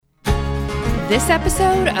This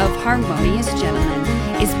episode of Harmonious Gentlemen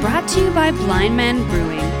is brought to you by Blind Man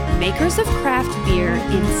Brewing, makers of craft beer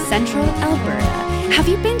in central Alberta. Have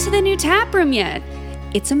you been to the new tap room yet?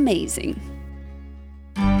 It's amazing.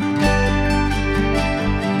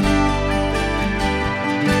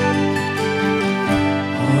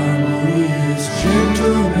 Harmonious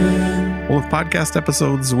Gentlemen. Well, if podcast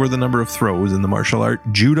episodes were the number of throws in the martial art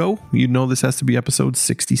judo, you'd know this has to be episode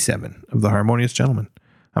 67 of the Harmonious Gentlemen.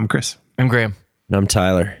 I'm Chris. I'm Graham. And I'm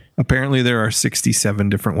Tyler. Apparently there are 67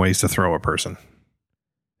 different ways to throw a person.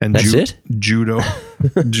 And That's it? Judo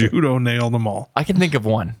nailed them all. I can think of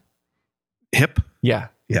one. Hip? Yeah.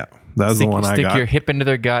 Yeah, that was the one I got. Stick your hip into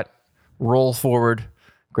their gut, roll forward,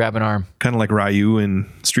 grab an arm. Kind of like Ryu in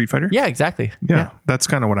Street Fighter? Yeah, exactly. Yeah, that's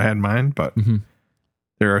kind of what I had in mind, but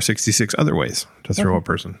there are 66 other ways to throw a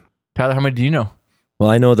person. Tyler, how many do you know? Well,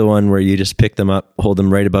 I know the one where you just pick them up, hold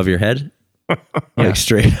them right above your head, like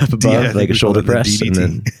straight up above, Yeah, I think like a we call shoulder it the press, and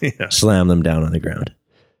then Yeah. slam them down on the ground.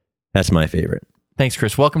 That's my favorite. Thanks,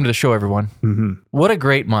 Chris. Welcome to the show, everyone. Mm-hmm. What a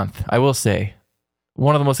great month, I will say.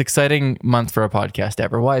 One of the most exciting months for a podcast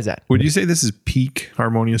ever. Why is that? Would you say this is peak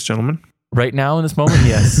Harmonious Gentlemen? Right now, in this moment,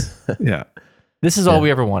 yes. Yeah. This is all we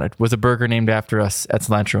ever wanted, was a burger named after us at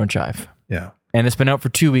Cilantro and Chive. Yeah. And it's been out for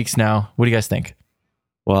 2 weeks now. What do you guys think?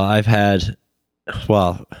 Well, I've had,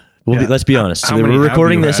 Yeah. let's be honest. How So many we're have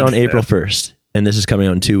recording you this had? on April Yeah. 1st, and this is coming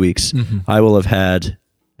out in 2 weeks. I will have had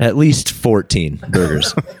at least 14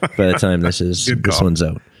 burgers by the time this Good call. one's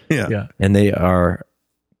out. Yeah. And they are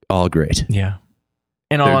all great. Yeah.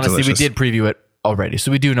 In all They're honesty, delicious. we did preview it already,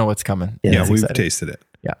 so we do know what's coming. Yeah, Yeah, It's we've exciting. tasted it.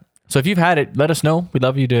 Yeah. So if you've had it, let us know. We'd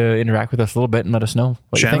love you to interact with us a little bit and let us know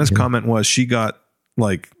what you Shanna's think. comment was she got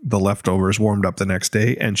like the leftovers warmed up the next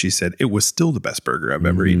day and she said it was still the best burger I've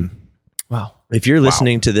ever eaten. Wow. If you're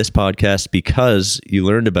listening to this podcast because you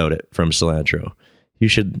learned about it from Cilantro, you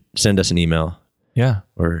should send us an email Yeah.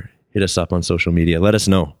 or hit us up on social media. Let us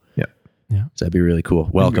know. Yeah. Yeah. That'd be really cool.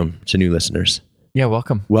 Welcome to new listeners. Yeah.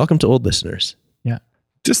 Welcome. Welcome to old listeners. Yeah.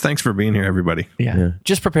 Just thanks for being here, everybody. Yeah. Yeah.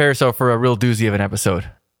 Just prepare yourself for a real doozy of an episode.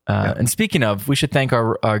 And speaking of, we should thank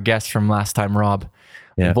our guest from last time, Rob.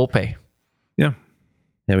 Yeah. Volpe. Yeah.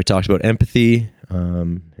 Yeah, we talked about empathy,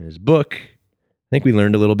 his book. I think we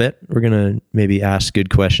learned a little bit. We're going to maybe ask good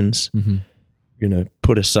questions. Mm-hmm. We're going to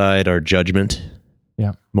put aside our judgment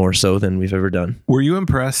Yeah. more so than we've ever done. Were you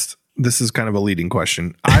impressed? This is kind of a leading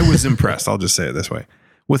question. I was impressed, I'll just say it this way,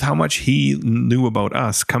 with how much he knew about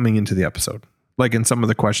us coming into the episode. Like in some of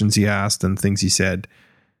the questions he asked and things he said.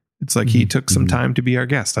 It's like he took some time to be our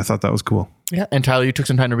guest. I thought that was cool. Yeah. And Tyler, you took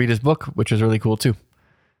some time to read his book, which was really cool too.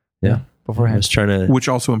 Yeah. I Beforehand. was trying to, Which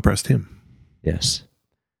also impressed him. yes.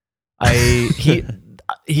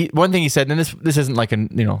 He one thing he said, and this isn't like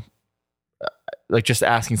like just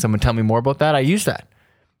asking someone, tell me more about that. I used that.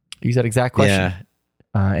 I used that exact question.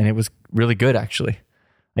 Yeah. And it was really good, actually.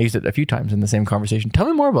 I used it a few times in the same conversation. Tell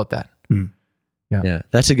me more about that. Yeah,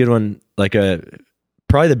 that's a good one. Like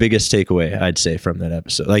probably the biggest takeaway I'd say from that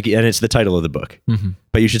episode. Like, and it's the title of the book,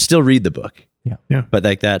 but you should still read the book. Yeah. Yeah. But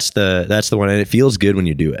like that's the one, and it feels good when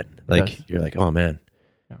you do it. Like does. you're like, oh man,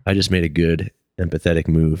 Yeah. I just made a good empathetic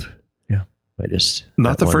move. Yeah. I just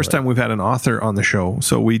Not the that first one- time we've had an author on the show.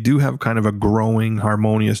 So we do have kind of a growing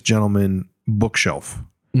Harmonious Gentleman bookshelf,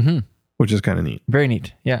 Mm-hmm. which is kind of neat. Very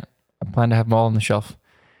neat. Yeah. I plan to have them all on the shelf.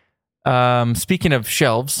 Speaking of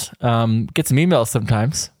shelves, get some emails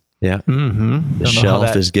sometimes. Yeah, Mm-hmm. the Don't know how shelf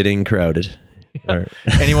that- is getting crowded. All right.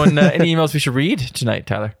 Anyone, any emails we should read tonight,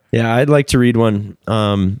 Tyler? Yeah, I'd like to read one.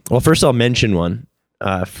 Well, first I'll mention one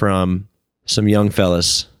from some young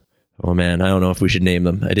fellas. Oh man, I don't know if we should name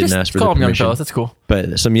them. I didn't Just ask for call the them young permission. fellas. That's cool.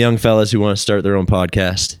 But some young fellas who want to start their own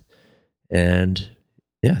podcast, and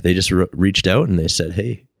yeah, they just reached out and they said,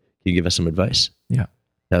 "Hey, can you give us some advice?" Yeah.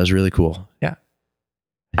 That was really cool. Yeah.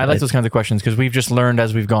 I like those kinds of questions because we've just learned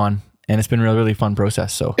as we've gone, and it's been a really, really fun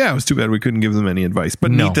process. So Yeah, it was too bad we couldn't give them any advice, but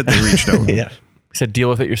No. neat that they reached out. Yeah. we said, deal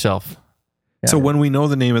with it yourself. Yeah. So when we know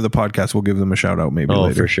the name of the podcast, we'll give them a shout out maybe Oh,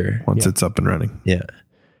 later. for sure. Once Yeah. it's up and running. Yeah.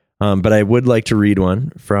 But I would like to read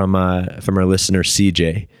one from our listener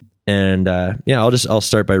CJ, and I'll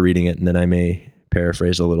start by reading it, and then I may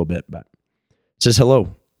paraphrase a little bit. But it says,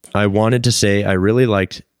 "Hello, I wanted to say I really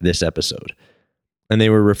liked this episode," and they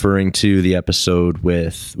were referring to the episode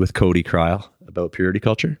with Cody Cryle about purity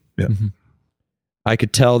culture. Yeah. I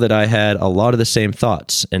could tell that I had a lot of the same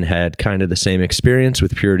thoughts and had kind of the same experience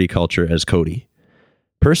with purity culture as Cody.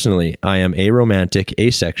 Personally, I am aromantic,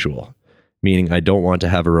 asexual, meaning I don't want to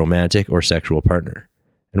have a romantic or sexual partner.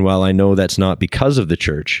 And while I know that's not because of the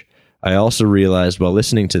church, I also realized while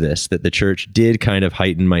listening to this that the church did kind of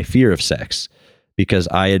heighten my fear of sex, because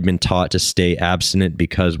I had been taught to stay abstinent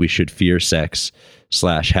because we should fear sex /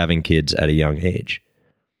 having kids at a young age.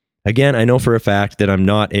 Again, I know for a fact that I'm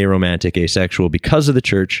not aromantic asexual because of the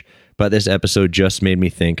church, but this episode just made me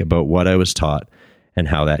think about what I was taught and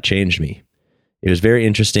how that changed me. It was very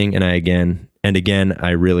interesting, and I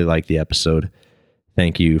really liked the episode.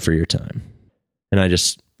 Thank you for your time. And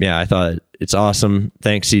I thought it's awesome.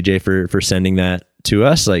 Thanks, CJ, for sending that to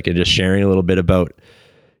us, and just sharing a little bit about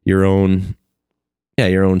your own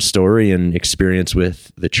story and experience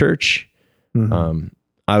with the church. Mm-hmm.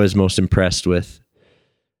 I was most impressed with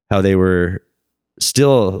how they were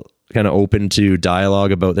still kind of open to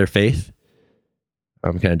dialogue about their faith,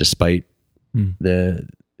 kind of despite the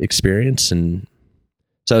experience. And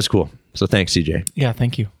so that was cool. So thanks, CJ. Yeah,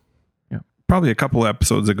 thank you. Probably a couple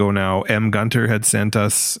episodes ago now, M. Gunter had sent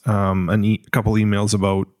us a couple emails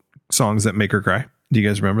about songs that make her cry. Do you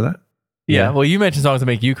guys remember that? Yeah. Well, you mentioned songs that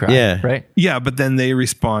make you cry. Yeah. Right? Yeah, but then they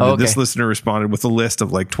responded. Oh, okay. This listener responded with a list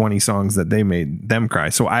of 20 songs that they made them cry.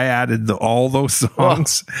 So I added all those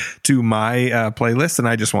songs to my playlist, and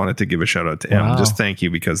I just wanted to give a shout out to M. Just thank you,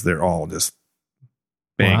 because they're all just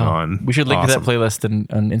bang on. We should link awesome. to that playlist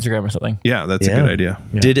on Instagram or something. Yeah, that's a good idea.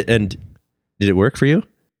 Yeah. Did it work for you?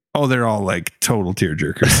 Oh, they're all total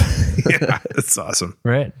tearjerkers. Yeah, it's awesome.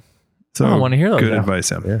 Right. So I want to hear those. Good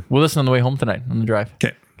advice, Em. Yeah. We'll listen on the way home tonight on the drive.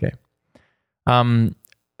 Okay.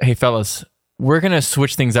 Hey, fellas, we're going to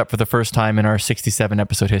switch things up for the first time in our 67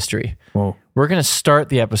 episode history. Whoa. We're going to start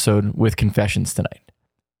the episode with confessions tonight,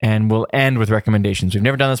 and we'll end with recommendations. We've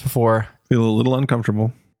never done this before. Feel a little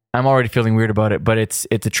uncomfortable. I'm already feeling weird about it, but it's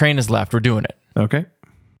a train has left. We're doing it. Okay.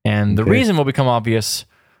 And the reason will become obvious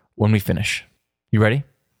when we finish. You ready?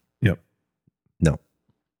 Yep. No.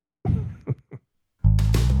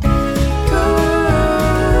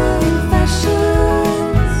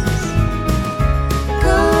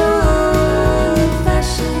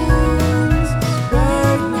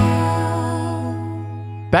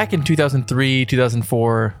 Back in 2003,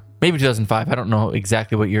 2004, maybe 2005, I don't know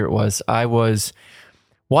exactly what year it was. I was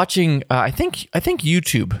watching, I think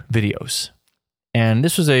YouTube videos, and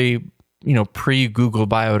this was a pre-Google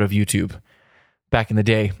buyout of YouTube back in the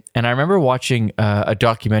day. And I remember watching a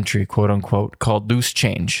documentary, quote unquote, called Loose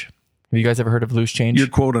Change. Have you guys ever heard of Loose Change? You're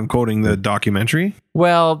quote unquoting the documentary?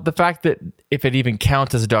 Well, the fact that if it even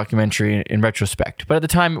counts as a documentary in retrospect, but at the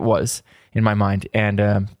time it was in my mind.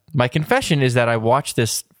 And my confession is that I watched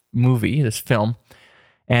this movie, this film,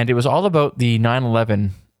 and it was all about the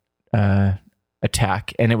 9/11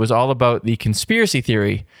 attack, and it was all about the conspiracy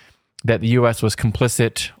theory that the U.S. was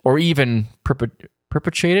complicit or even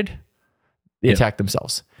perpetrated the attack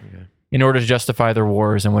themselves in order to justify their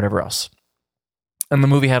wars and whatever else. And the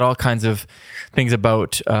movie had all kinds of things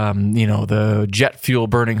about, the jet fuel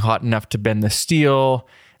burning hot enough to bend the steel,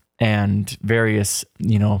 and various,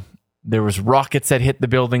 there was rockets that hit the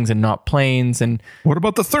buildings and not planes. And what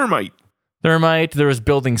about the thermite? There was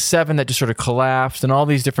Building 7 that just sort of collapsed, and all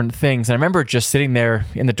these different things. And I remember just sitting there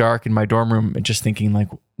in the dark in my dorm room and just thinking,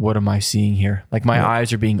 what am I seeing here? My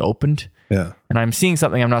eyes are being opened, and I'm seeing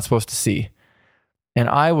something I'm not supposed to see. And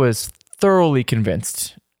I was thoroughly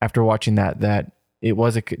convinced after watching that it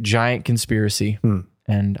was a giant conspiracy,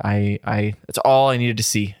 and I that's all I needed to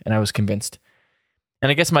see, and I was convinced. And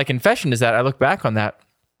I guess my confession is that I look back on that,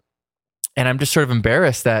 and I'm just sort of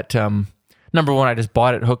embarrassed that, number one, I just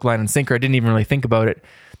bought it hook, line, and sinker. I didn't even really think about it,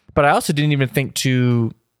 but I also didn't even think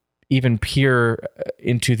to even peer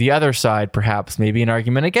into the other side, perhaps maybe an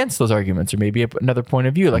argument against those arguments, or maybe another point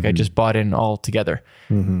of view. I just bought in all together.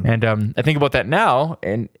 Mm-hmm. And I think about that now,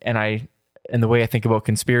 and the way I think about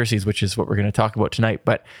conspiracies, which is what we're going to talk about tonight.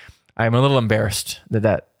 But I'm a little embarrassed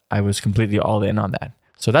that I was completely all in on that.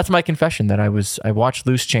 So that's my confession, that I watched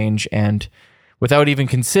Loose Change, and without even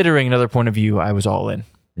considering another point of view, I was all in.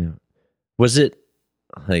 Yeah. Was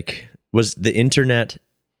the internet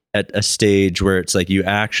at a stage where it's you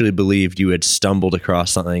actually believed you had stumbled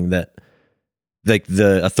across something that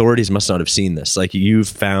the authorities must not have seen this? You've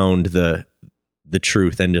found the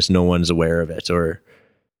truth and just no one's aware of it? Or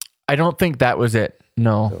I don't think that was it.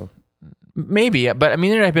 No. Maybe, but I mean,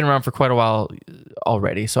 the internet had been around for quite a while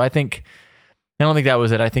already. So I don't think that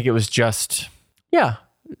was it. I think it was just, I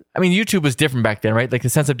mean, YouTube was different back then, right? The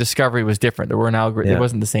sense of discovery was different. There were an algorithm. It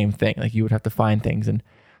wasn't the same thing. You would have to find things. And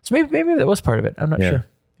so maybe that was part of it. I'm not sure.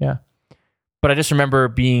 Yeah. But I just remember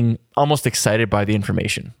being almost excited by the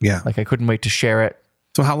information. Yeah. I couldn't wait to share it.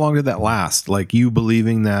 So how long did that last? You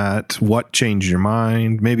believing that? What changed your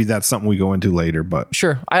mind? Maybe that's something we go into later, but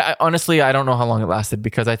sure. I honestly, I don't know how long it lasted,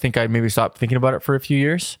 because I think I maybe stopped thinking about it for a few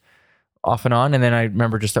years off and on. And then I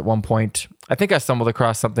remember just at one point, I think I stumbled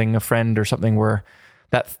across something, a friend or something, where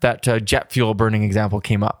that jet fuel burning example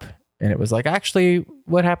came up, and it was like, actually,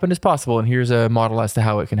 what happened is possible, and here's a model as to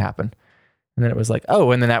how it can happen. And then it was like,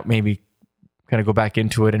 oh, and then that made me kind of go back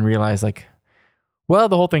into it and realize, like, well,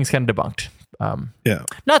 the whole thing's kind of debunked. Yeah.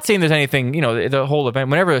 Not saying there's anything, the whole event,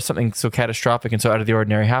 whenever something so catastrophic and so out of the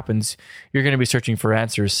ordinary happens, you're going to be searching for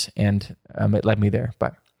answers, and it led me there.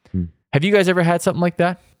 But have you guys ever had something like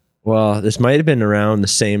that? Well, this might have been around the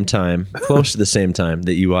same time, close to the same time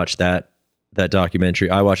that you watched that documentary.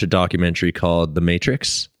 I watched a documentary called The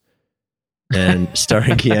Matrix, and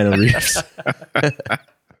starring Keanu Reeves.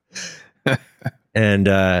 And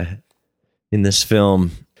in this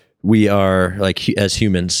film, we are, like, as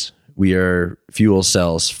humans, we are fuel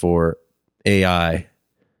cells for AI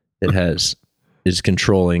that has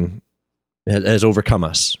overcome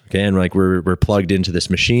us. Okay, and like we're plugged into this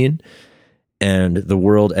machine, and the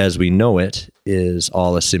world as we know it is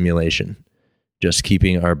all a simulation, just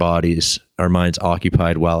keeping our minds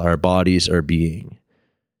occupied while our bodies are being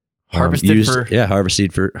harvested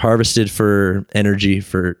for energy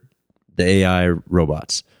for the AI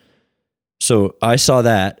robots. So I saw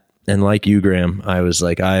that, and like you, Graham, I was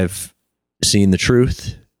like, I've seen the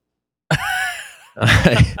truth.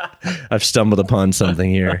 I've stumbled upon something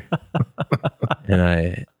here,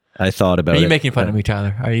 and I thought about it. Are you making fun of me,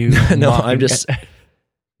 Tyler? Are you? No, I'm just.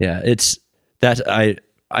 Yeah, it's that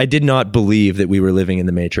I did not believe that we were living in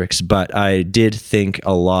the Matrix, but I did think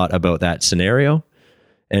a lot about that scenario,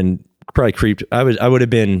 and probably creeped. I would have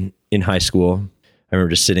been in high school. I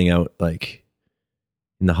remember just sitting out like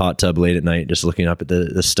in the hot tub late at night, just looking up at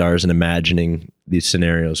the stars and imagining these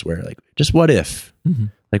scenarios where, like, just what if? Mm-hmm.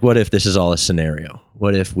 Like, what if this is all a scenario?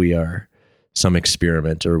 What if we are some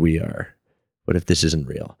experiment, or what if this isn't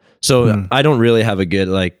real? So I don't really have a good,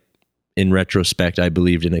 like, in retrospect, I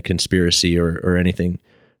believed in a conspiracy or anything,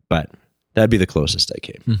 but that'd be the closest I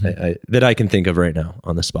came that I can think of right now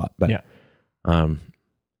on the spot. But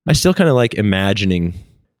I still kind of like imagining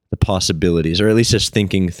the possibilities, or at least just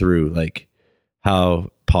thinking through, like, how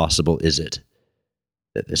possible is it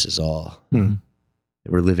that this is all, that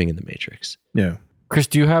we're living in the Matrix? Yeah. Chris,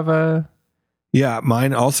 do you have a... Yeah,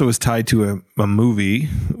 mine also is tied to a movie,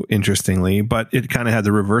 interestingly, but it kind of had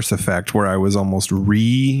the reverse effect where I was almost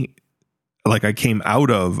I came out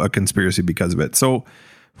of a conspiracy because of it. So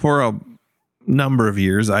for a number of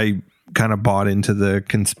years, I kind of bought into the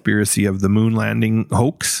conspiracy of the moon landing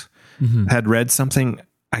hoax. Had read something,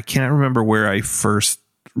 I can't remember where I first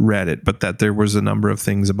read it, but that there was a number of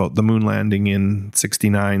things about the moon landing in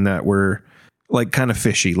 1969 that were, like, kind of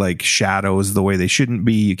fishy, like shadows the way they shouldn't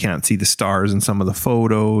be. You can't see the stars in some of the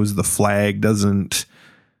photos. The flag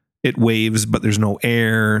it waves, but there's no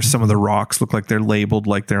air. Some of the rocks look like they're labeled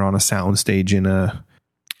like they're on a soundstage in a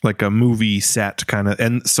movie set kind of.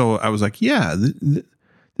 And so I was like, yeah,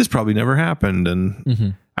 this probably never happened.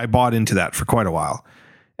 And I bought into that for quite a while.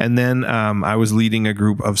 And then I was leading a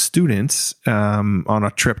group of students on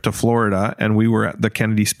a trip to Florida, and we were at the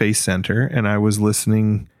Kennedy Space Center, and I was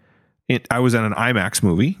listening. I was at an IMAX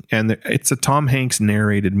movie, and it's a Tom Hanks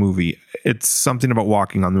narrated movie. It's something about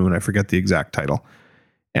walking on the moon. I forget the exact title.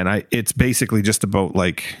 And it's basically just about,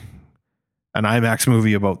 like, an IMAX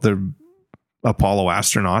movie about the Apollo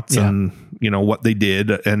astronauts and, what they did.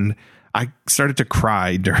 And I started to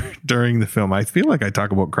cry during the film. I feel like I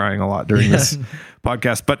talk about crying a lot during this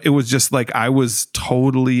podcast, but it was just like, I was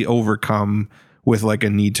totally overcome with, like, a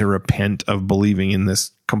need to repent of believing in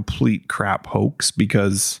this complete crap hoax,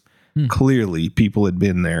 because clearly people had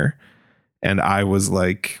been there, and I was,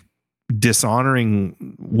 like,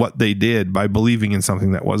 dishonoring what they did by believing in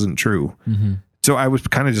something that wasn't true. So I was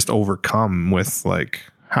kind of just overcome with, like,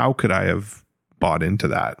 how could I have bought into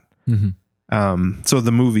that? So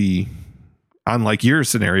the movie, unlike your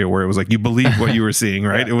scenario where it was like you believed what you were seeing,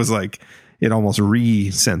 right? It was like it almost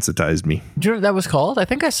resensitized me. Do you know what that was called? I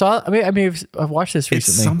think I saw. I've watched this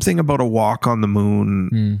recently. It's something about a walk on the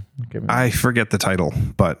moon. I forget the title,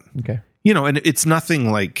 but and it's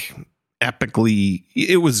nothing like epically.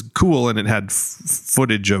 It was cool, and it had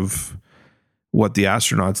footage of what the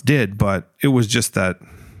astronauts did, but it was just that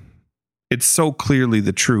it's so clearly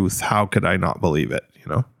the truth. How could I not believe it?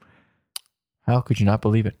 How could you not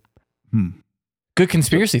believe it? Good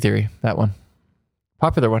conspiracy theory, that one.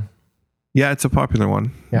 Popular one. Yeah, it's a popular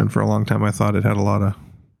one. Yeah. And for a long time, I thought it had a lot of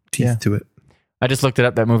teeth to it. I just looked it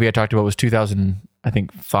up. That movie I talked about was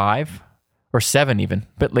 2005 or 7 even,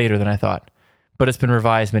 a bit later than I thought. But it's been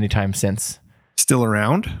revised many times since. Still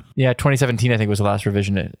around? Yeah, 2017 I think was the last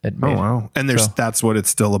revision it made. Oh, wow. And that's what it's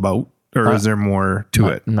still about? Or is there more to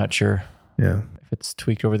it? I'm not sure. Yeah. If it's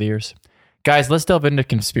tweaked over the years. Guys, let's delve into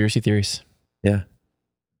conspiracy theories. Yeah.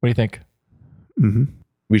 What do you think?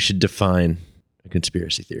 We should define a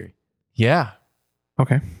conspiracy theory. Yeah.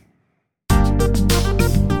 Okay.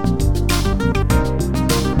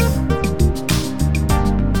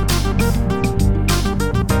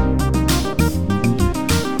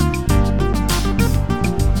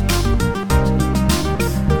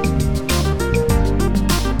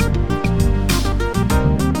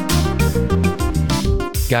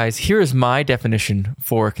 Guys, here is my definition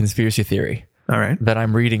for conspiracy theory. All right. That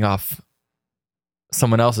I'm reading off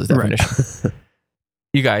someone else's definition. Right.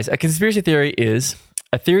 You guys, a conspiracy theory is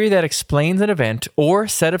a theory that explains an event or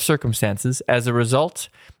set of circumstances as a result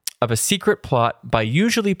of a secret plot by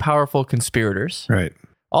usually powerful conspirators. Right.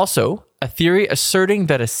 Also, a theory asserting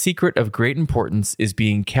that a secret of great importance is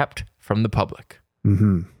being kept from the public.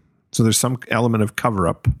 Mm-hmm. So there's some element of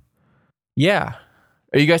cover-up. Yeah.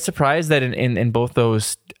 Are you guys surprised that in both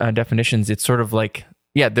those definitions, it's sort of like,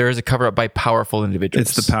 yeah, there is a cover-up by powerful individuals.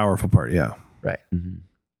 It's the powerful part, yeah. Right. Mm-hmm.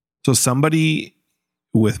 So somebody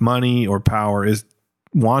with money or power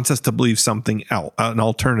wants us to believe something else, an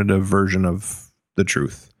alternative version of the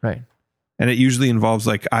truth. Right. And it usually involves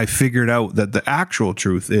like, I figured out that the actual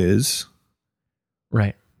truth is.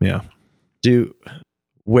 Right. Yeah.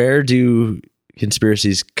 Where do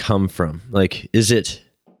conspiracies come from? Like, is it...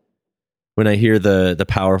 When I hear the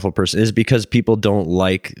powerful person, is it because people don't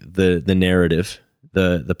like the narrative,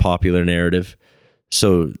 the popular narrative?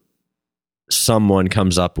 So someone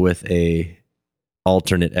comes up with a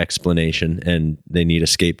alternate explanation and they need a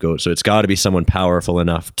scapegoat. So it's got to be someone powerful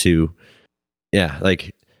enough to,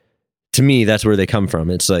 like, to me, that's where they come from.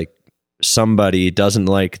 It's like somebody doesn't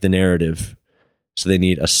like the narrative, so they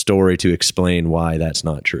need a story to explain why that's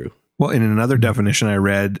not true. Well, in another definition I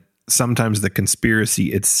read, sometimes the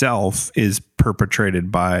conspiracy itself is perpetrated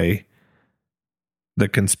by the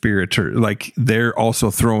conspirator. Like they're also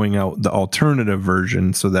throwing out the alternative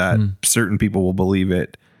version so that certain people will believe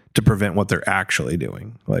it to prevent what they're actually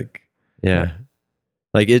doing. Like, yeah.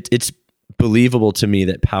 Like it's believable to me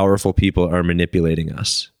that powerful people are manipulating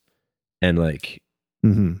us. And like,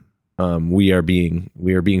 we are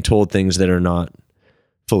being told things that are not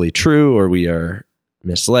fully true, or we are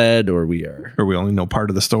misled, or we only know part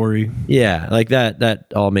of the story. Yeah, like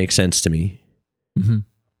that all makes sense to me. Mm-hmm.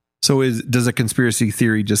 So does a conspiracy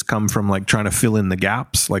theory just come from like trying to fill in the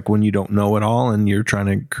gaps, like when you don't know it all and you're trying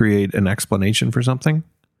to create an explanation for something?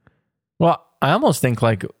 Well, I almost think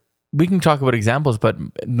like we can talk about examples, but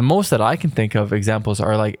the most that I can think of examples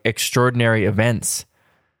are like extraordinary events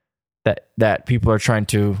that people are trying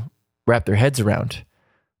to wrap their heads around.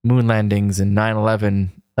 Moon landings and 9/11.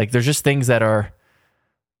 Like there's just things that are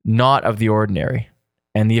not of the ordinary,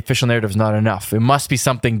 and the official narrative is not enough. It must be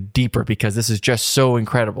something deeper because this is just so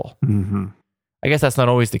incredible. Mm-hmm. I guess that's not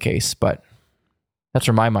always the case, but that's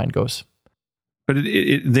where my mind goes. But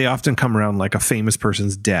they often come around like a famous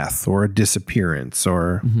person's death or a disappearance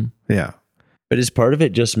or, yeah. But is part of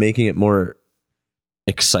it just making it more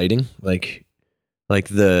exciting? Like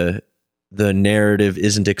the narrative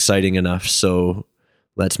isn't exciting enough, so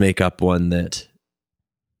let's make up one that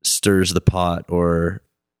stirs the pot, or...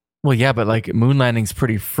 Well, yeah, but like moon landing's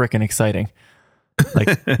pretty freaking exciting.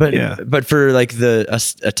 Like, but for like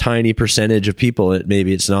a tiny percentage of people,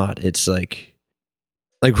 maybe it's not. It's like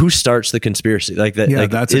who starts the conspiracy? Like that. Yeah,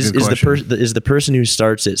 like, that's a good question. Is the person who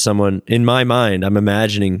starts it someone? In my mind, I'm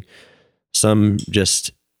imagining some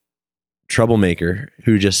just troublemaker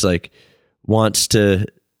who just like wants to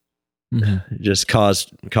just cause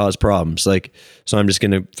problems. Like, so I'm just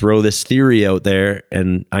going to throw this theory out there,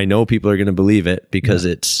 and I know people are going to believe it because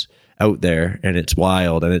it's out there and it's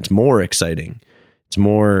wild and it's more exciting. It's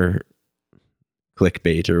more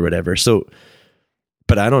clickbait or whatever. So,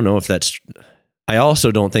 but I don't know if I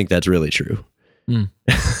also don't think that's really true. Well,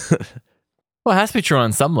 it has to be true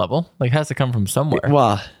on some level. Like, it has to come from somewhere.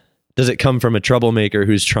 Well, does it come from a troublemaker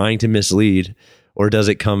who's trying to mislead, or does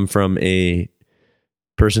it come from a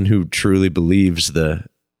person who truly believes the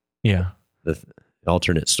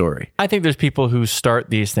alternate story? I think there's people who start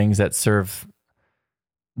these things that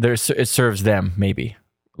it serves them, maybe.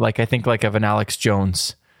 Like, I think like of an Alex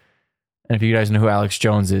Jones. And if you guys know who Alex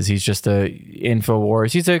Jones is, he's just a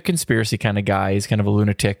InfoWars. He's a conspiracy kind of guy. He's kind of a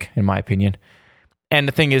lunatic, in my opinion. And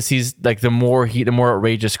the thing is, he's like, the more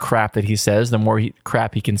outrageous crap that he says, the more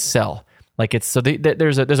crap he can sell. Like, it's so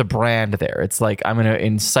there's a brand there. It's like, I'm going to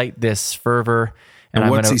incite this fervor. And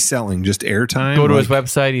what's he selling? Just airtime? Go to his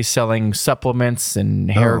website. He's selling supplements and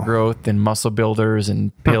hair growth and muscle builders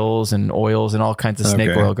and pills and oils and all kinds of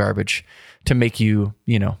snake oil garbage to make you,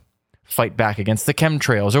 fight back against the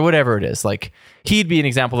chemtrails or whatever it is. Like, he'd be an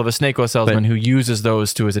example of a snake oil salesman who uses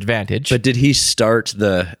those to his advantage. But did he start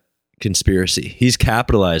the conspiracy. He's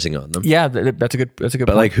capitalizing on them. Yeah, that's a good But point.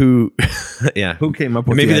 like who? Yeah, Who came up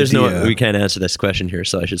with maybe the there's idea? no. We can't answer this question here,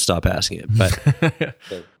 so I should stop asking it. But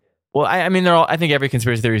Well, I mean, they're all. I think every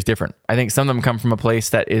conspiracy theory is different. I think some of them come from a place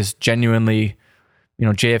that is genuinely,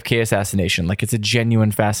 JFK assassination. Like it's a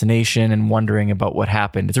genuine fascination and wondering about what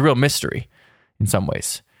happened. It's a real mystery in some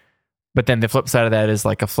ways. But then the flip side of that is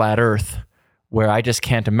like a flat Earth, where I just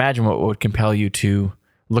can't imagine what would compel you to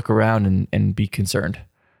look around and be concerned.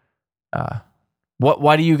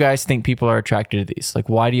 Why do you guys think people are attracted to these? Like,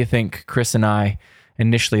 why do you think Chris and I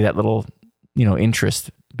initially that little,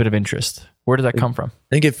 bit of interest? Where did that come from?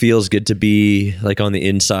 I think it feels good to be like on the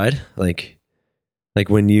inside, like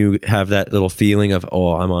when you have that little feeling of,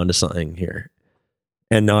 oh, I'm onto something here,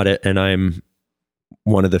 and I'm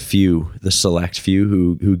one of the select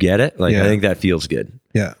few who get it. Like, I think that feels good.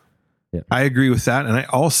 Yeah. I agree with that.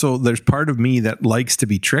 And there's part of me that likes to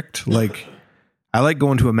be tricked. Like I like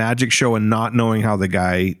going to a magic show and not knowing how the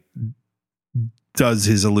guy does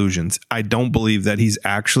his illusions. I don't believe that he's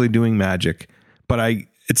actually doing magic, but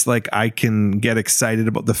it's like I can get excited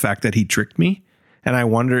about the fact that he tricked me. And I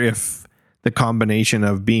wonder if the combination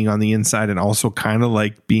of being on the inside and also kind of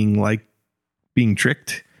like being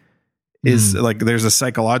tricked is like, there's a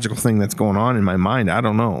psychological thing that's going on in my mind. I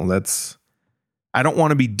don't know. I don't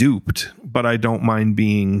want to be duped, but I don't mind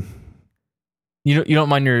being. You don't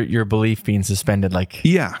mind your belief being suspended, like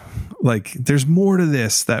like there's more to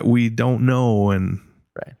this that we don't know, and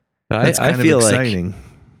right. That's kind of exciting.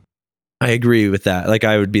 I agree with that. Like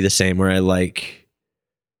I would be the same, where I like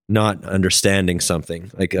not understanding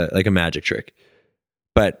something like a magic trick,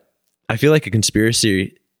 but I feel like a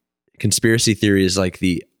conspiracy theory is like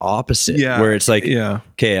the opposite, where it's like,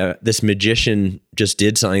 okay, this magician just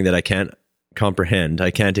did something that I can't comprehend.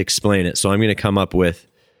 I can't explain it. So I'm going to come up with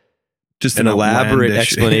just an elaborate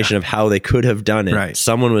explanation of how they could have done it. Right.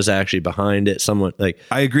 Someone was actually behind it. Someone like,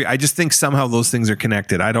 I agree. I just think somehow those things are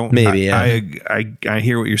connected. I don't, I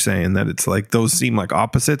hear what you're saying, that it's like, those seem like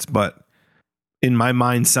opposites, but in my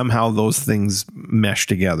mind, somehow those things mesh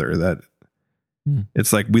together, that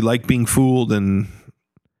it's like, we like being fooled and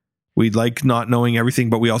we like not knowing everything,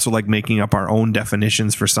 but we also like making up our own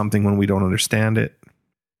definitions for something when we don't understand it.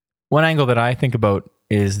 One angle that I think about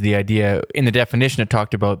is the idea in the definition, it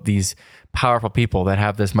talked about these powerful people that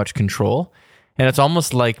have this much control. And it's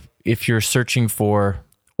almost like if you're searching for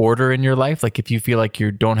order in your life, like if you feel like you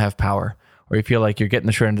don't have power, or you feel like you're getting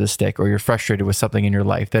the short end of the stick, or you're frustrated with something in your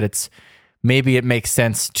life, that maybe it makes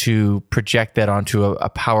sense to project that onto a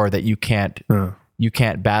power that you can't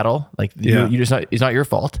battle. Like it's not your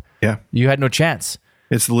fault. Yeah. You had no chance.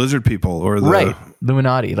 It's the lizard people or the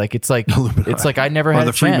Illuminati. Like it's like I never had the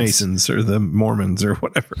a chance. Freemasons or the Mormons or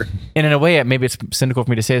whatever. And in a way, maybe it's cynical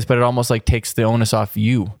for me to say this, but it almost like takes the onus off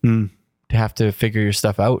you to have to figure your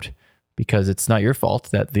stuff out, because it's not your fault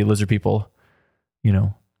that the lizard people,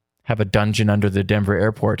 have a dungeon under the Denver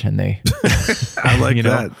airport and they. I like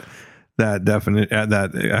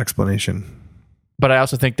that explanation. But I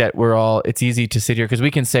also think that it's easy to sit here because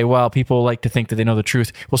we can say, well, people like to think that they know the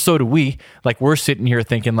truth. Well, so do we. Like we're sitting here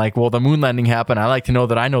thinking like, well, the moon landing happened. I like to know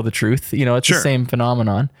that I know the truth. It's the same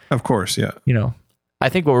phenomenon. Of course. Yeah. I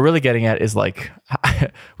think what we're really getting at is like,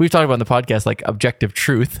 we've talked about in the podcast, like objective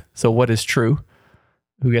truth. So what is true?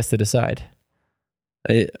 Who gets to decide?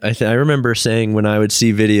 I remember saying when I would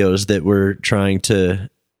see videos that were trying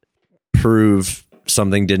to prove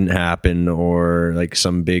something didn't happen, or like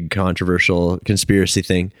some big controversial conspiracy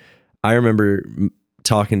thing, I remember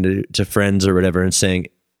talking to friends or whatever and saying,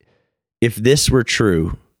 if this were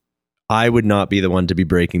true, I would not be the one to be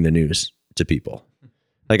breaking the news to people.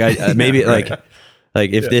 Like I maybe right.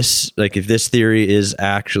 like if this theory is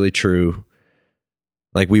actually true,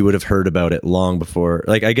 like we would have heard about it long before.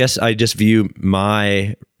 Like I guess I just view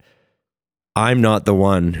I'm not the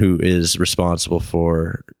one who is responsible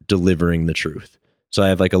for delivering the truth. So I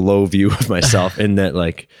have like a low view of myself in that,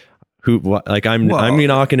 like, I'm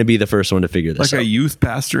not going to be the first one to figure this out. Like a youth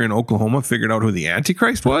pastor in Oklahoma figured out who the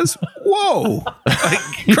Antichrist was? Whoa. Like,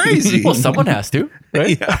 crazy. Well, someone has to,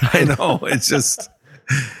 right? Yeah, I know. It's just,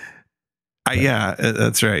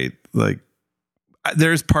 that's right. Like,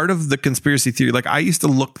 there's part of the conspiracy theory. Like, I used to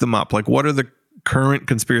look them up. Like, what are the current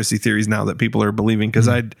conspiracy theories now that people are believing? Because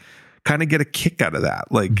I'd kind of get a kick out of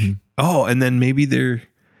that. Like, and then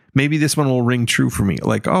maybe this one will ring true for me.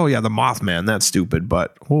 Like, oh yeah, the Mothman, that's stupid.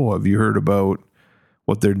 But, have you heard about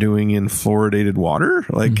what they're doing in fluoridated water?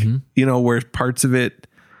 Like, where parts of it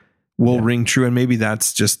will ring true. And maybe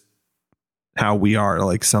that's just how we are.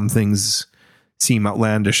 Like some things seem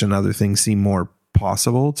outlandish and other things seem more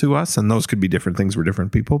possible to us. And those could be different things for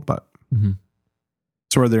different people. But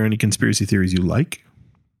so are there any conspiracy theories you like?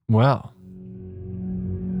 Well.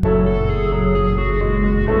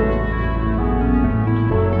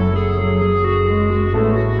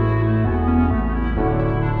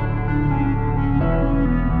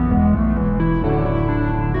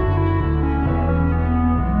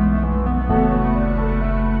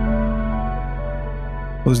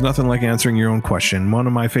 There's nothing like answering your own question. One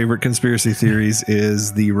of my favorite conspiracy theories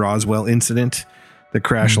is the Roswell incident, the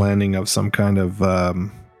crash landing of some kind of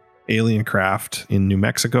alien craft in New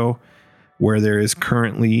Mexico, where there is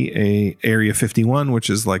currently a Area 51, which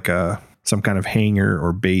is like some kind of hangar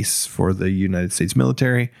or base for the United States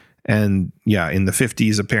military. And yeah, in the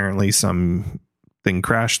 50s, apparently something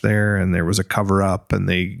crashed there and there was a cover up and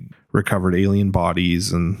they recovered alien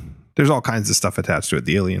bodies, and there's all kinds of stuff attached to it.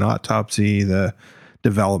 The alien autopsy, the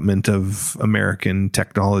development of American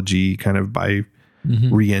technology kind of by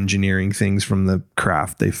re-engineering things from the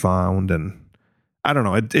craft they found. And I don't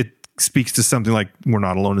know, it speaks to something like we're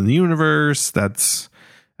not alone in the universe. That's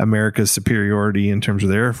America's superiority in terms of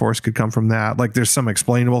the Air Force could come from that. Like there's some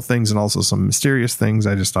explainable things and also some mysterious things.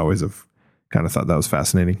 I just always have kind of thought that was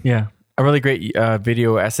fascinating. Yeah. A really great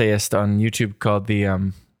video essayist on YouTube called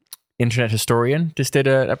the Internet Historian just did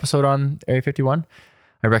an episode on Area 51.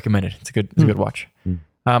 I recommend it. It's a good watch.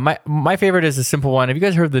 My favorite is a simple one. Have you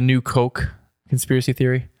guys heard of the New Coke conspiracy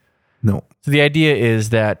theory? No. So the idea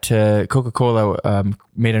is that Coca-Cola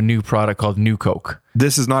made a new product called New Coke.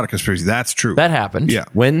 This is not a conspiracy. That's true. That happened. Yeah.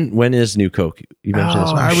 When is New Coke? You mentioned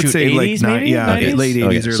this one. I would say 80s, like maybe? 90s? late 80s.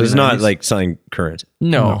 Okay, Early so it's not 90s. like something current.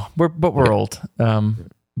 No. We're old.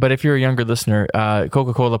 But if you're a younger listener,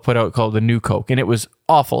 Coca-Cola put out called the New Coke, and it was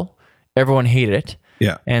awful. Everyone hated it.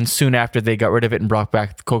 Yeah. And soon after, they got rid of it and brought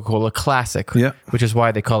back the Coca-Cola Classic, which is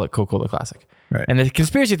why they call it Coca-Cola Classic. Right. And the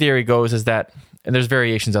conspiracy theory goes is that, and there's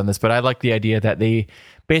variations on this, but I like the idea that they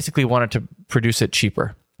basically wanted to produce it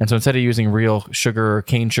cheaper. And so instead of using real sugar or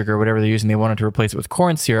cane sugar, whatever they're using, they wanted to replace it with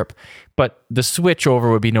corn syrup, but the switch over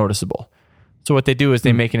would be noticeable. So what they do is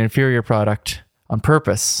they make an inferior product on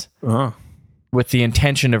purpose with the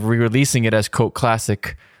intention of re-releasing it as Coke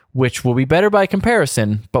Classic, which will be better by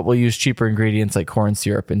comparison, but will use cheaper ingredients like corn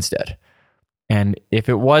syrup instead. And if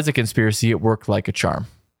it was a conspiracy, it worked like a charm.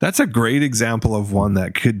 That's a great example of one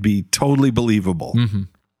that could be totally believable. Mm-hmm.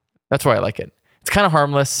 That's why I like it. It's kind of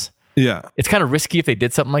harmless. Yeah. It's kind of risky if they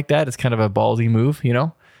did something like that. It's kind of a ballsy move, you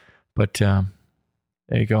know? But there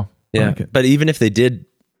you go. Yeah. Like but even if they did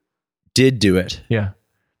do it, Yeah.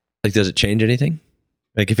 like, does it change anything?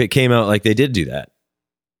 Like, if it came out like they did do that,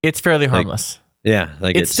 It's fairly harmless. yeah,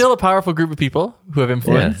 like It's still a powerful group of people who have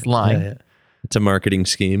influence lying. Yeah. It's a marketing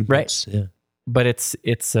scheme, Right. Yeah. But it's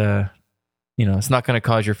you know, it's not going to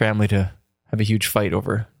cause your family to have a huge fight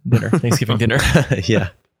over dinner, Thanksgiving dinner. Yeah.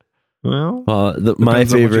 Well, My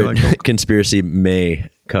Depends on what you favorite like. conspiracy may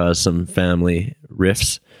cause some family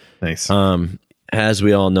rifts. nice. As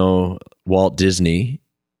we all know, Walt Disney,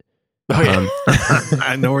 Oh yeah.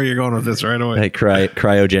 I know where you're going with this right away. like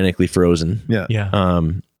cryogenically frozen. Yeah. Yeah.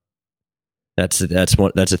 That's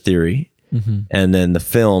a theory. Mm-hmm. And then the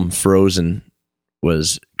film Frozen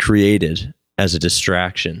was created as a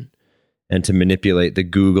distraction and to manipulate the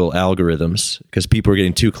Google algorithms because people were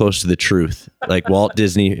getting too close to the truth. Like Walt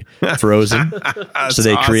Disney Frozen. That's So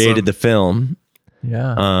they awesome. created the film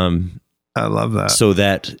Yeah. I love that. so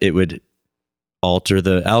that it would alter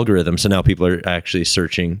the algorithm. So now people are actually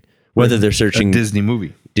searching whether they're a searching Disney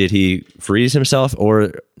movie. did he freeze himself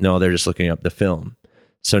or no, they're just looking up the film.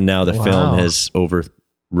 So now the Wow. film has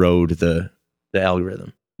overrode the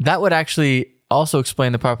algorithm. That would actually also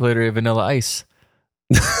explain the popularity of Vanilla Ice.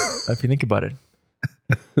 If you think about it.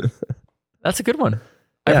 That's a good one.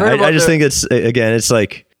 I've heard about I just think it's, again, it's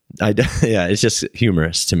like, it's just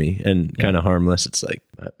humorous to me and kind of harmless. It's like,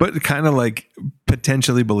 But kind of like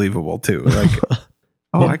potentially believable too. Like,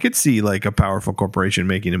 I could see like a powerful corporation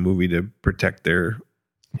making a movie to protect their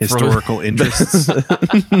historical interests.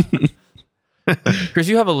 Chris,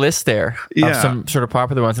 you have a list there of Yeah. some sort of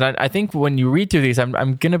popular ones. And I think when you read through these, I'm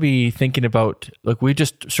going to be thinking about, like, we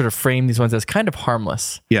just sort of frame these ones as kind of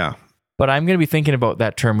harmless. Yeah. But I'm going to be thinking about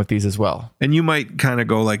that term with these as well. And you might kind of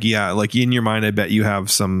go like, yeah, like in your mind, I bet you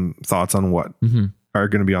have some thoughts on what are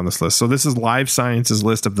going to be on this list. So this is Live Science's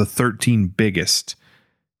list of the 13 biggest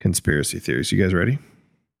conspiracy theories. You guys ready?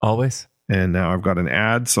 Always. And now I've got an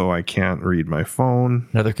ad, so I can't read my phone.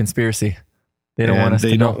 Another conspiracy. They don't want us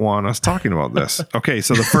They to don't know. want us talking about this. Okay,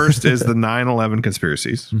 so the first is the 9/11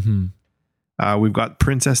 conspiracies. Mm-hmm. We've got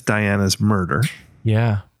Princess Diana's murder.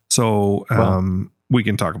 Yeah. So we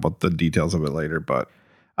can talk about the details of it later. But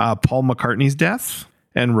Paul McCartney's death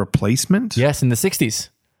and replacement. Yes, in the 60s.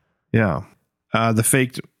 Yeah. The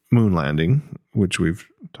faked moon landing, which we've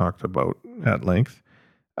talked about at length.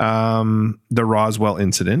 the Roswell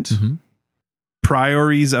incident,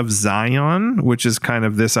 Priories of Zion, which is kind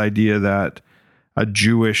of this idea that a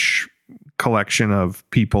Jewish collection of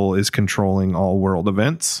people is controlling all world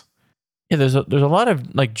events. Yeah, there's a lot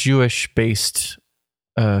of like Jewish based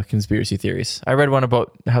conspiracy theories. I read one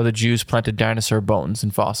about how the Jews planted dinosaur bones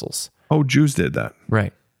in fossils. Oh, Jews did that.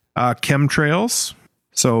 Right. Chemtrails.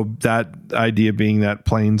 So that idea being that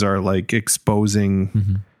planes are like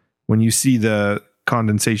exposing, when you see the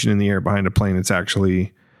condensation in the air behind a plane, it's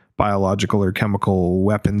actually biological or chemical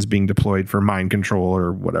weapons being deployed for mind control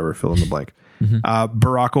or whatever, fill in the blank.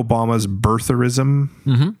 Barack Obama's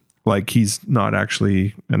birtherism, like he's not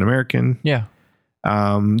actually an American. Yeah.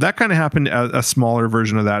 That kind of happened. A smaller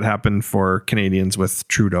version of that happened for Canadians with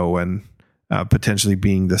Trudeau and potentially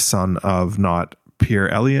being the son of not Pierre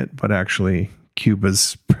Elliott, but actually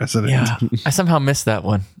Cuba's president. Yeah. I somehow missed that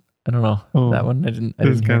one. I don't know. That one. I didn't It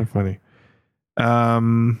was hear. kind of funny.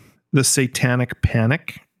 The Satanic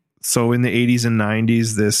Panic. So in the 80s and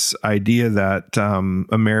 90s, this idea that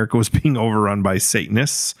America was being overrun by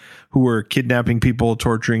Satanists who were kidnapping people,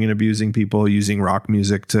 torturing and abusing people, using rock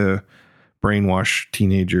music to brainwash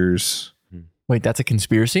teenagers. Wait, that's a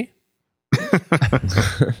conspiracy?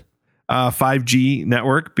 5G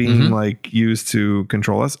network being like used to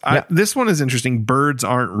control us. Yeah. This one is interesting. Birds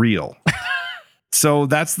aren't real. So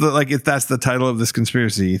that's that's the title of this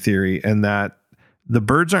conspiracy theory, and that the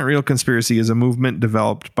birds aren't real conspiracy is a movement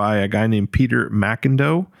developed by a guy named Peter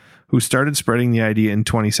McIndoe, who started spreading the idea in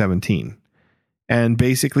 2017. And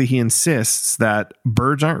basically he insists that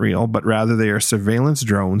birds aren't real, but rather they are surveillance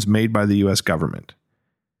drones made by the US government.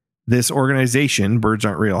 This organization, Birds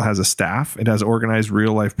Aren't Real, has a staff. It has organized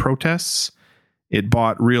real life protests. It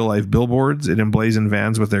bought real life billboards. It emblazoned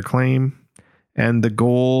vans with their claim. And the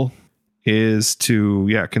goal is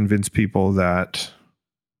to, convince people that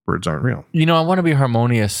birds aren't real. You know, I want to be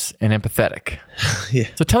harmonious and empathetic. Yeah.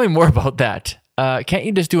 So tell me more about that. Can't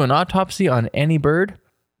you just do an autopsy on any bird?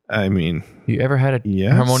 I mean, You ever had a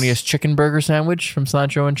Yes. harmonious chicken burger sandwich from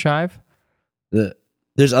Cilantro and Chive?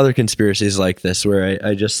 There's other conspiracies like this where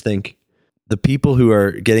I just think the people who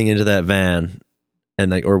are getting into that van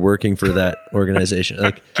and like or working for that organization,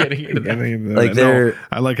 like Getting into that. Like they're-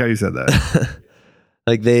 I like how you said that.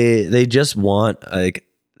 like they just want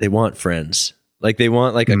they want friends. Like they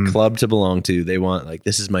want like a club to belong to. They want like,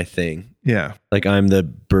 this is my thing. Yeah. Like I'm the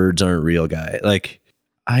birds aren't real guy. Like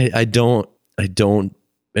I don't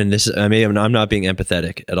and this I'm not being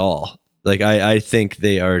empathetic at all. Like I think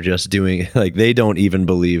they are just doing like they don't even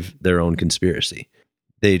believe their own conspiracy.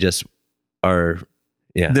 They just are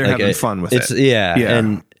They're like, having fun with it. Yeah.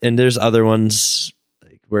 Yeah. And there's other ones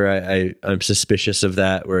like where I'm suspicious of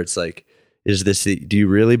that, where it's like, is this do you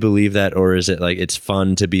really believe that, or is it like it's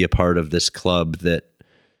fun to be a part of this club that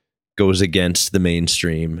goes against the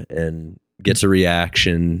mainstream and gets a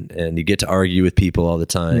reaction and you get to argue with people all the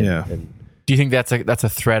time? Yeah. And Do you think that's a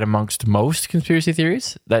threat amongst most conspiracy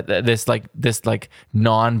theories? That this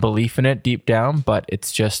non-belief in it deep down, but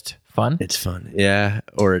it's just fun? it's fun. Yeah.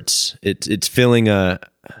 Or it's filling a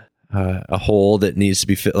hole that needs to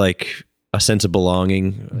be like a sense of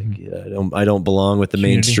belonging. Like I don't belong with the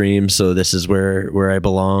Community. mainstream, so this is where I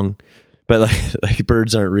belong. But like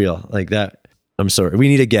birds aren't real like that. I'm sorry. We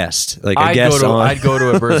need a guest. Like a guest I'd go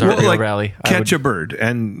to a Birds Aren't Real Like, rally. Catch a bird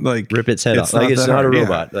and like rip its head off. Like it's that not a hard. Yeah.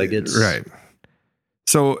 robot. Like it's right.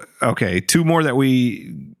 So, okay, two more that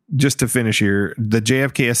just to finish here, the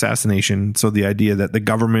JFK assassination. So the idea that the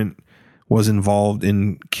government was involved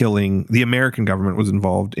in killing, the American government was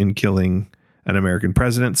involved in killing an American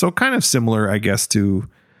president. So kind of similar, I guess, to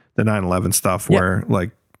the 9/11 stuff where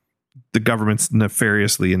like the government's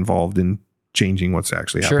nefariously involved in changing what's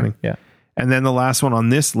actually happening. Yeah. And then the last one on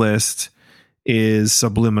this list is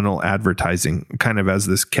subliminal advertising, kind of as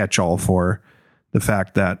this catch-all for the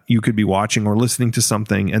fact that you could be watching or listening to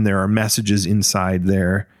something and there are messages inside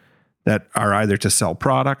there that are either to sell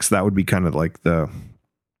products. That would be kind of like the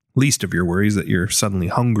least of your worries, that you're suddenly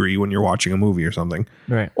hungry when you're watching a movie or something,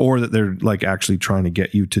 Right. or that they're like actually trying to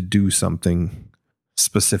get you to do something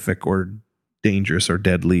specific or dangerous or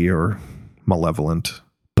deadly or malevolent.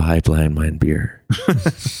 buy Blind Mind beer.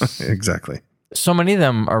 Exactly. So many of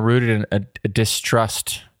them are rooted in a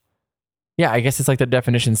distrust. Yeah, I guess it's like the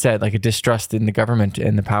definition said, like a distrust in the government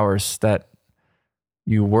and the powers that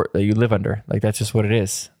you live under. Like that's just what it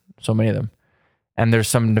is. So many of them. And there's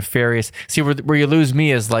some nefarious. See, where you lose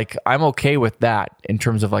me is like, I'm okay with that in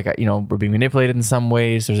terms of like, we're being manipulated in some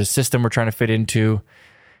ways. There's a system we're trying to fit into.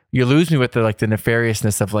 You lose me with the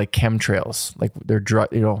nefariousness of like chemtrails. Like they're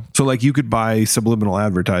So like you could buy subliminal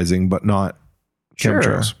advertising, but not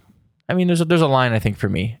chemtrails. I mean, there's a line I think for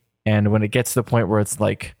me. And when it gets to the point where it's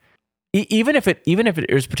like, even if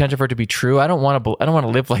there's potential for it to be true, I don't want to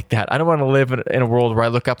live like that. I don't want to live in a world where I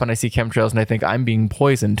look up and I see chemtrails and I think I'm being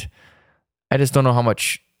poisoned. I just don't know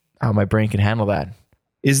how my brain can handle that.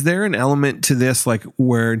 Is there an element to this, like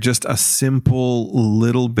where just a simple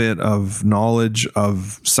little bit of knowledge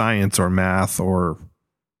of science or math or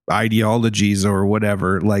ideologies or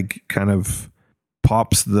whatever, like kind of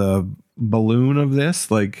pops the balloon of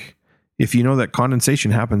this? Like if you know that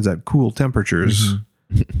condensation happens at cool temperatures,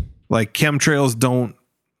 like chemtrails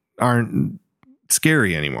aren't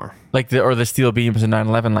scary anymore. Like the steel beams in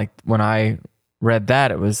 9/11, like when I read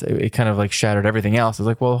that, it kind of like shattered everything else. I was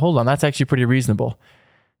like, well, hold on, that's actually pretty reasonable.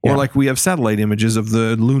 Or like we have satellite images of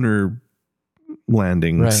the lunar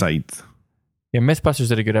landing site. Yeah, Mythbusters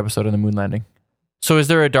did a good episode on the moon landing. So is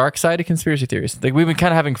there a dark side to conspiracy theories? Like we've been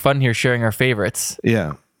kind of having fun here sharing our favorites.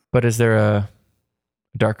 Yeah. But is there a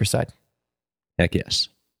darker side? Heck yes.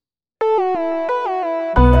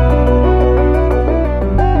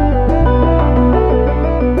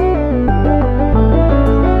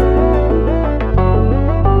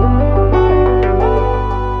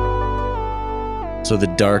 So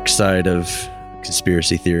the dark side of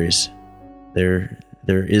conspiracy theories, there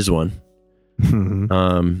is one.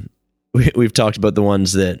 We've talked about the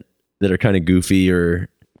ones that are kind of goofy or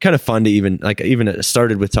kind of fun to even it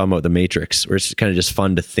started with talking about the Matrix, where it's kind of just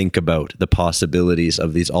fun to think about the possibilities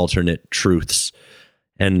of these alternate truths,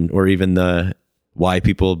 or even the why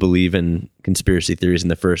people believe in conspiracy theories in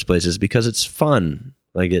the first place is because it's fun.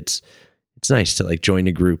 Like it's nice to like join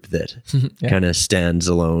a group that kind of stands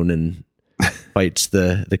alone and fights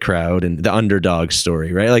the crowd and the underdog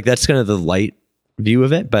story, right? Like that's kind of the light view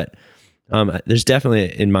of it, but there's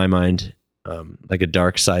definitely in my mind like a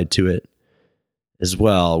dark side to it as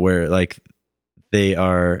well, where like they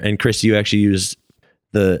are, and Chris, you actually used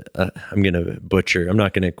the I'm gonna butcher, I'm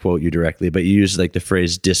not gonna quote you directly, but you used like the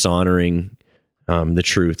phrase dishonoring the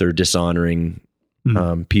truth or dishonoring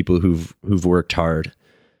people who've worked hard.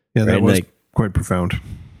 Yeah, that was like, quite profound.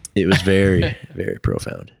 It was very very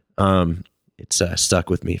profound. It's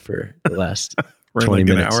stuck with me for the last 20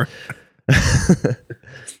 minutes. An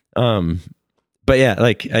hour. But yeah,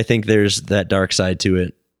 like I think there's that dark side to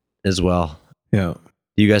it as well. Yeah.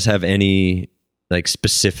 Do you guys have any like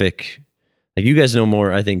specific, like you guys know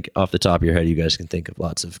more, I think off the top of your head, you guys can think of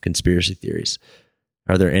lots of conspiracy theories.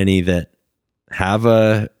 Are there any that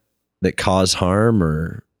cause harm,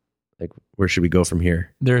 or like where should we go from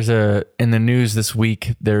here? In the news this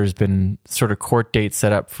week, there's been sort of court dates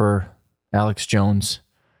set up for Alex Jones,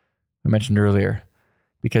 I mentioned earlier,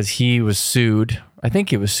 because he was sued. I think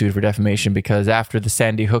he was sued for defamation because after the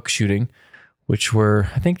Sandy Hook shooting,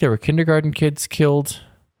 I think there were kindergarten kids killed.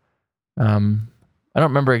 I don't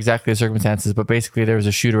remember exactly the circumstances, but basically there was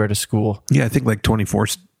a shooter at a school. Yeah, I think like 24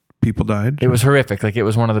 people died. It was horrific. Like it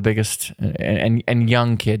was one of the biggest, and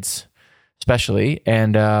young kids especially.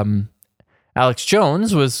 And Alex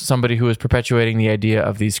Jones was somebody who was perpetuating the idea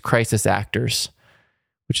of these crisis actors,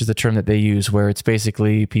 which is the term that they use, where it's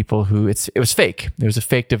basically people who it was fake. It was a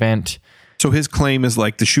faked event. So his claim is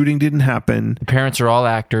like the shooting didn't happen. The parents are all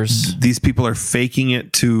actors. These people are faking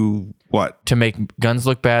it to what? To make guns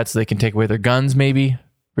look bad so they can take away their guns, maybe.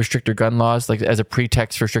 Restrict their gun laws, like as a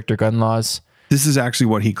pretext for stricter gun laws. This is actually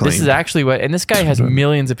what he claimed. This is actually what, and this guy has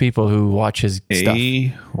millions of people who watch his stuff.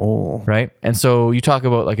 Right? And so you talk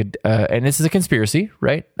about like and this is a conspiracy,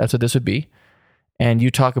 right? That's what this would be. And you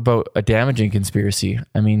talk about a damaging conspiracy.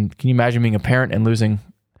 I mean, can you imagine being a parent and losing,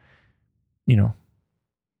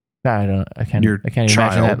 I can't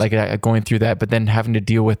imagine that, like going through that, but then having to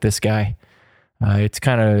deal with this guy. It's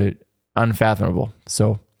kind of unfathomable.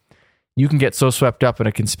 So you can get so swept up in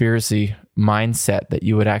a conspiracy mindset that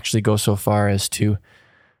you would actually go so far as to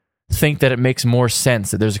think that it makes more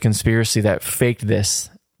sense that there's a conspiracy that faked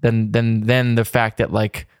this than the fact that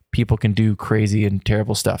like people can do crazy and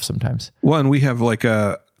terrible stuff sometimes. Well, and we have like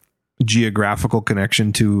a geographical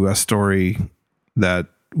connection to a story that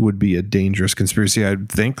would be a dangerous conspiracy. I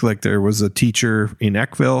think like there was a teacher in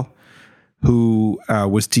Eckville who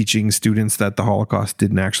was teaching students that the Holocaust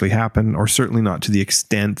didn't actually happen, or certainly not to the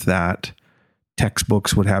extent that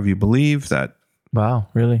textbooks would have you believe, that wow,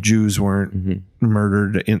 really Jews weren't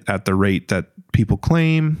murdered at the rate that people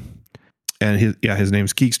claim. And his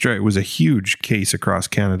name's Keekstra. It was a huge case across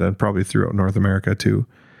Canada and probably throughout North America too.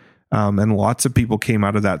 And lots of people came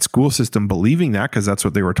out of that school system believing that because that's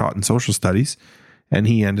what they were taught in social studies. And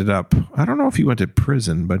he ended up, I don't know if he went to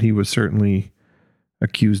prison, but he was certainly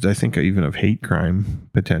accused, I think, even of hate crime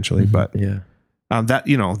potentially. But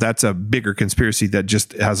that's a bigger conspiracy that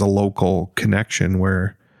just has a local connection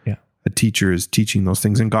where a teacher is teaching those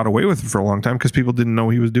things and got away with it for a long time because people didn't know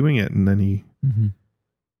he was doing it, and then he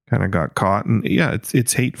kind of got caught. And yeah,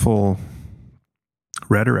 it's hateful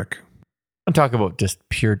rhetoric. I'm talking about just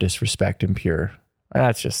pure disrespect and pure.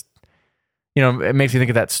 That's just, it makes me think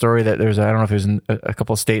of that story that there's, I don't know if there's a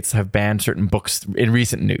couple of states have banned certain books in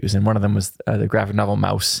recent news. And one of them was the graphic novel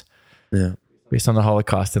Mouse, based on the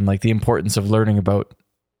Holocaust, and like the importance of learning about,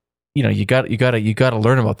 you got to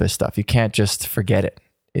learn about this stuff. You can't just forget it.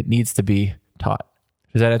 It needs to be taught.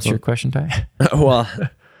 Does that answer your question, Ty? Well,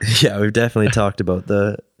 yeah, we've definitely talked about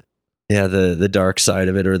the dark side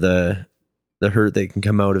of it, or the hurt that can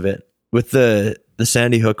come out of it. With the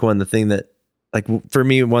Sandy Hook one, the thing that, like, for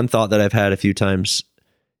me, one thought that I've had a few times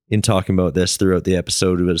in talking about this throughout the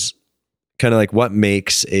episode was kind of like what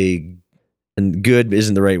makes and good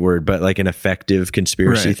isn't the right word, but like an effective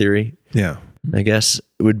conspiracy theory. Yeah. I guess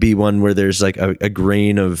it would be one where there's like a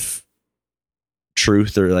grain of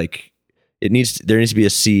truth, or like there needs to be a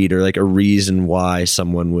seed or like a reason why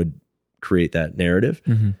someone would create that narrative.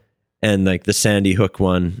 And like the Sandy Hook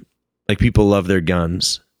one, like people love their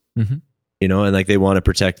guns. And like they want to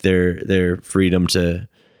protect their freedom to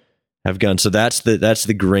have guns. So that's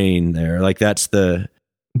the grain there. Like that's the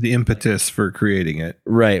impetus for creating it.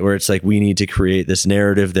 Right. Where it's like, we need to create this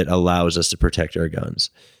narrative that allows us to protect our guns.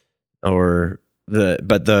 But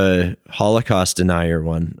the Holocaust denier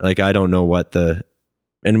one, like, I don't know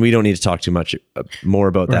and we don't need to talk too much more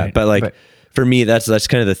about that. But like, for me, that's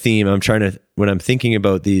kind of the theme. When I'm thinking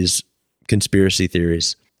about these conspiracy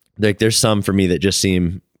theories, like there's some for me that just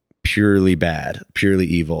seem purely bad, purely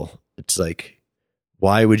evil. It's like,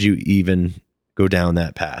 why would you even go down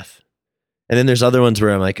that path? And then there's other ones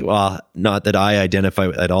where I'm like, well, not that I identify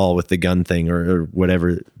at all with the gun thing or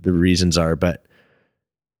whatever the reasons are, but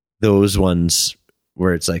those ones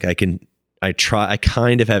where it's like, I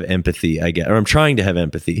kind of have empathy, or I'm trying to have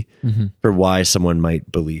empathy for why someone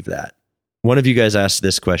might believe that. One of you guys asked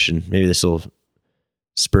this question. Maybe this will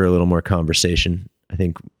spur a little more conversation. I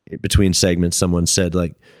think between segments, someone said,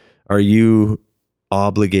 like, are you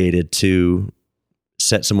obligated to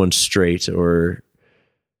set someone straight, or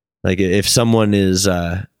like if someone is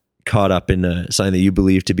caught up in something that you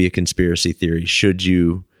believe to be a conspiracy theory,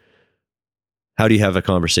 how do you have a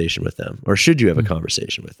conversation with them, or should you have a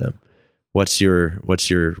conversation with them? What's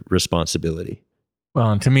your responsibility? Well,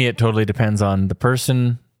 and to me, it totally depends on the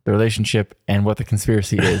person, the relationship, and what the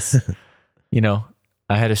conspiracy is.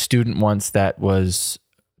 I had a student once that was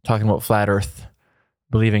talking about flat Earth,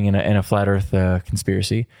 believing in a flat Earth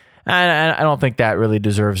conspiracy. And I don't think that really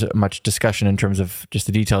deserves much discussion in terms of just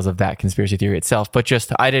the details of that conspiracy theory itself. But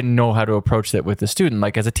just, I didn't know how to approach that with the student.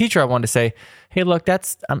 Like, as a teacher, I wanted to say, hey, look,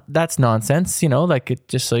 that's nonsense.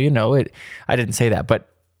 Just so you know it. I didn't say that, but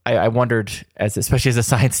I wondered, especially as a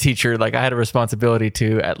science teacher, like I had a responsibility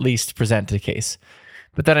to at least present the case.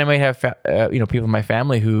 But then I might have, people in my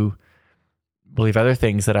family who believe other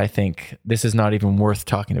things that I think this is not even worth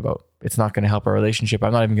talking about. It's not going to help our relationship.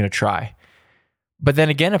 I'm not even going to try. But then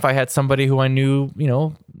again, if I had somebody who I knew,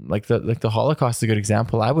 like the Holocaust is a good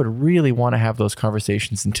example, I would really want to have those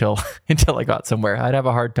conversations until I got somewhere. I'd have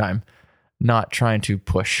a hard time not trying to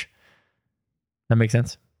push. That makes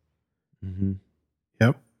sense? Mm-hmm.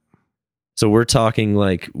 Yep. So we're talking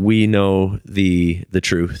like we know the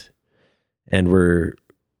truth, and we're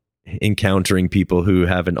encountering people who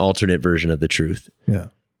have an alternate version of the truth. Yeah.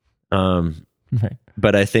 Right.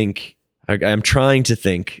 But I think I'm trying to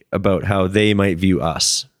think about how they might view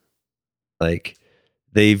us. Like,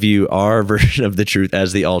 they view our version of the truth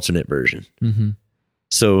as the alternate version. Mm-hmm.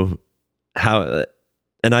 So how,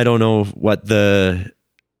 and I don't know what the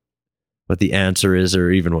answer is,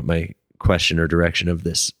 or even what my question or direction of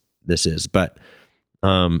this is, but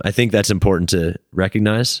I think that's important to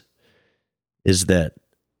recognize, is that,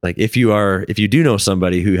 like, if you do know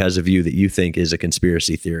somebody who has a view that you think is a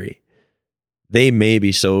conspiracy theory, they may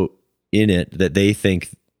be so in it that they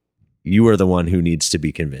think you are the one who needs to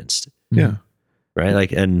be convinced. Yeah. Right.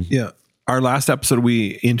 Like, and yeah, our last episode,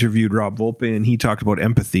 we interviewed Rob Volpe, and he talked about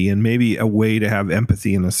empathy, and maybe a way to have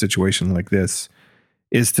empathy in a situation like this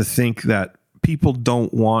is to think that people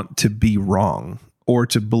don't want to be wrong or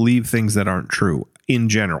to believe things that aren't true in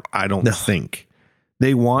general. I don't think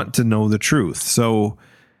they want to know the truth. So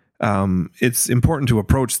it's important to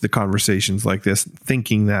approach the conversations like this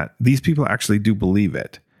thinking that these people actually do believe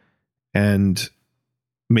it. And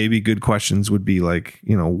maybe good questions would be like,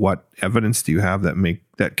 what evidence do you have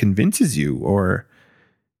that convinces you, or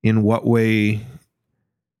in what way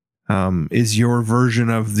is your version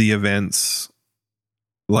of the events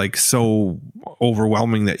like so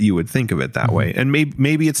overwhelming that you would think of it that way? And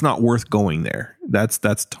maybe it's not worth going there. That's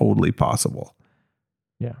totally possible.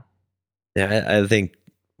 Yeah. Yeah, I think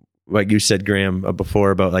like you said, Graham,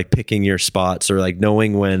 before about like picking your spots or like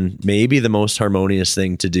knowing when maybe the most harmonious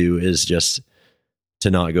thing to do is just to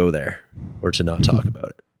not go there or to not talk about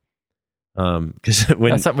it. Because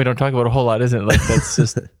when that's something we don't talk about a whole lot, isn't it? Like that's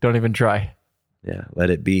just don't even try. Yeah, let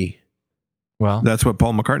it be. Well, that's what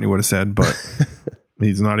Paul McCartney would have said, but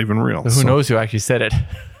he's not even real. Who knows who actually said it?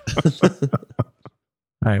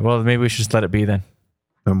 All right. Well, maybe we should just let it be then.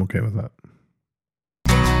 I'm okay with that.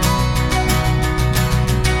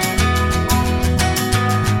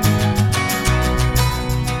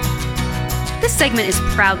 This segment is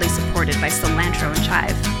proudly supported by Cilantro and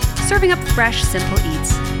Chive, serving up fresh, simple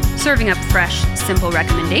eats, serving up fresh, simple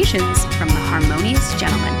recommendations from the Harmonious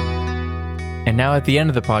Gentleman. And now at the end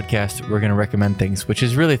of the podcast, we're going to recommend things, which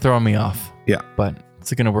is really throwing me off. Yeah. But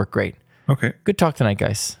it's going to work great. Okay. Good talk tonight,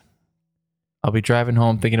 guys. I'll be driving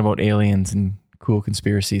home thinking about aliens and cool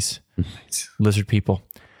conspiracies. Lizard people.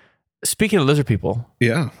 Speaking of lizard people.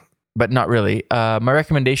 Yeah. But not really. My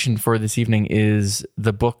recommendation for this evening is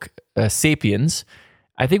the book Sapiens.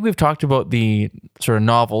 I think we've talked about the sort of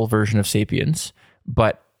novel version of Sapiens,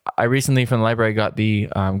 but I recently from the library got the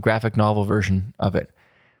graphic novel version of it.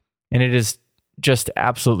 And it is just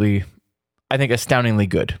absolutely, I think, astoundingly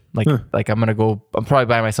good. Like I'm probably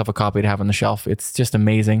buying myself a copy to have on the shelf. It's just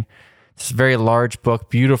amazing. It's a very large book,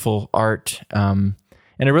 beautiful art. And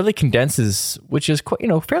it really condenses, which is quite,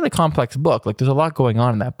 fairly complex book. Like there's a lot going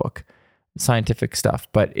on in that book, scientific stuff,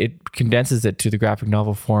 but it condenses it to the graphic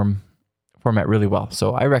novel format really well.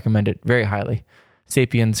 So I recommend it very highly.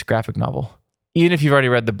 Sapiens graphic novel. Even if you've already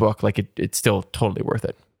read the book, like it's still totally worth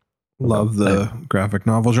it. Love the graphic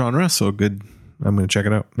novel genre. So good. I'm going to check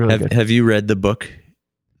it out. Really good. Have you read the book,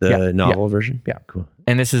 the novel version? Yeah. Cool.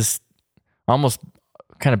 And this is almost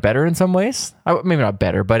kind of better in some ways. Maybe not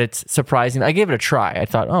better, but it's surprising. I gave it a try. I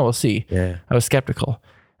thought, we'll see. Yeah. I was skeptical.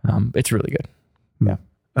 It's really good. Yeah.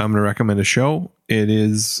 I'm going to recommend a show. It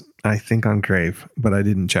is, I think, on Crave, but I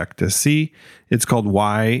didn't check to see. It's called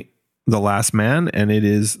Why the Last Man, and it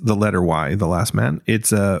is the letter Y, The Last Man.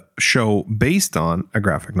 It's a show based on a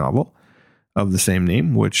graphic novel of the same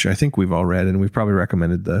name, which I think we've all read, and we've probably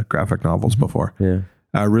recommended the graphic novels before. Yeah.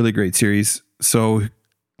 A really great series. So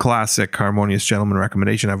classic Harmonious Gentleman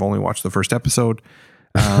recommendation. I've only watched the first episode,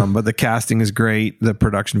 but the casting is great. The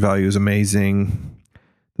production value is amazing.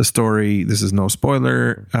 The story, this is no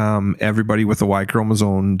spoiler. Everybody with the Y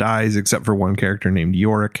chromosome dies except for one character named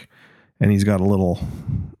Yorick, and he's got a little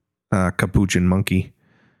capuchin monkey,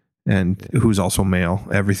 and who's also male.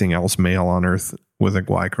 Everything else male on Earth with a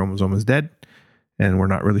Y chromosome is dead, and we're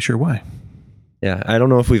not really sure why. Yeah, I don't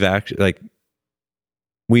know if we've actually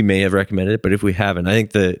we may have recommended it, but if we haven't, I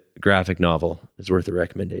think the graphic novel is worth a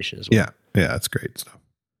recommendation as well. Yeah, it's great stuff.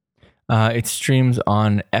 It streams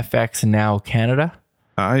on FX Now Canada.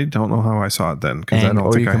 I don't know how I saw it then, because I don't think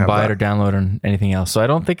I have that. Or you can buy it or download it on anything else. So I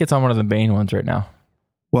don't think it's on one of the main ones right now.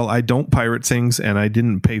 Well, I don't pirate things, and I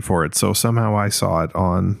didn't pay for it, so somehow I saw it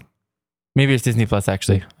on... Maybe it's Disney Plus,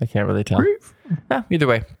 actually. I can't really tell. Either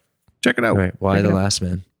way. Check it out. All right, Why the Last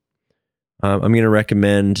Man? I'm going to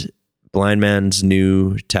recommend Blind Man's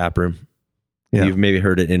new tap room. Yeah. You've maybe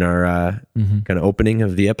heard it in our kind of opening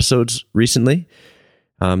of the episodes recently,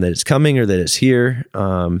 that it's coming or that it's here.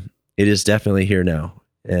 It is definitely here now,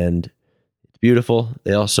 and it's beautiful.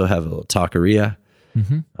 They also have a little taqueria.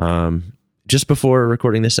 Just before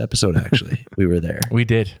recording this episode, actually, we were there. We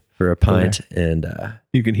did. For a pint, and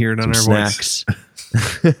you can hear it on our snacks.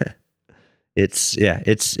 Voice.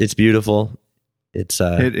 It's beautiful. It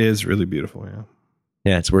is really beautiful.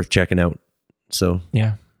 Yeah, it's worth checking out. So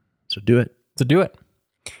do it.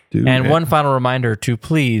 And one final reminder to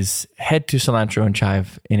please head to Cilantro and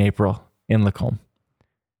Chive in April in Lacombe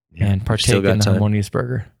and partake in the Harmonious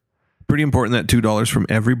Burger. Pretty important that $2 from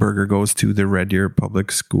every burger goes to the Red Deer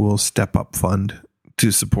Public Schools Step Up Fund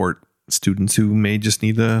to support students who may just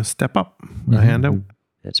need a step up, a handout.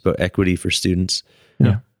 It's about equity for students.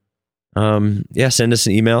 Yeah. Send us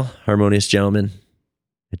an email,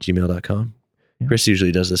 harmoniousgentleman@gmail.com. Yeah. Chris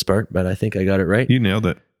usually does this part, but I think I got it right. You nailed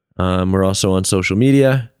it. We're also on social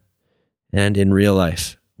media and in real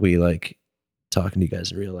life. We like talking to you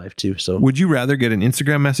guys in real life too. So would you rather get an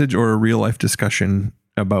Instagram message or a real life discussion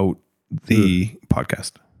about the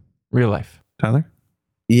podcast? Real life. Tyler?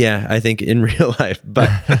 Yeah, I think in real life, but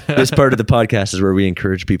this part of the podcast is where we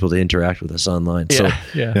encourage people to interact with us online.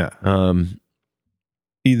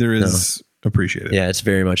 Either is appreciated. Yeah, it's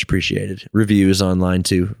very much appreciated. Reviews online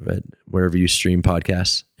too, but wherever you stream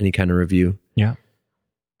podcasts, any kind of review. Yeah.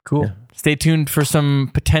 Cool. Yeah. Stay tuned for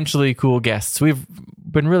some potentially cool guests. We've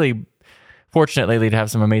been really fortunate lately to have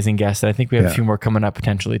some amazing guests. I think we have a few more coming up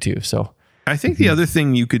potentially too. So I think the other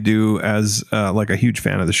thing you could do as like a huge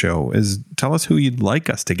fan of the show is tell us who you'd like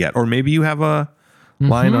us to get, or maybe you have a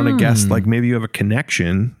line on a guest, like maybe you have a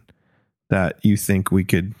connection that you think we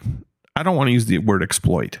could. I don't want to use the word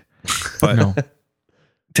exploit, but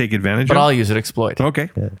take advantage of. But I'll use it, exploit. Okay.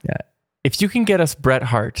 Yeah. If you can get us Bret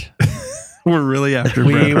Hart, we're really after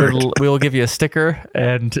Bret Hart. We will give you a sticker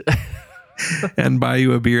and and buy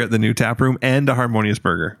you a beer at the new tap room and a Harmonious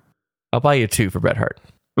burger. I'll buy you 2 for Bret Hart.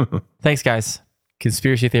 Thanks, guys.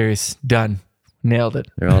 Conspiracy theories done. Nailed it.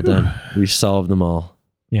 They're all done. We solved them all.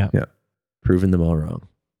 Yeah. Proven them all wrong.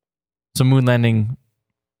 So moon landing,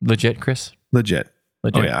 legit, Chris? Legit.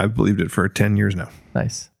 Oh yeah, I've believed it for 10 years now.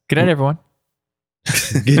 Nice. Good night, everyone.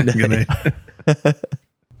 Good night.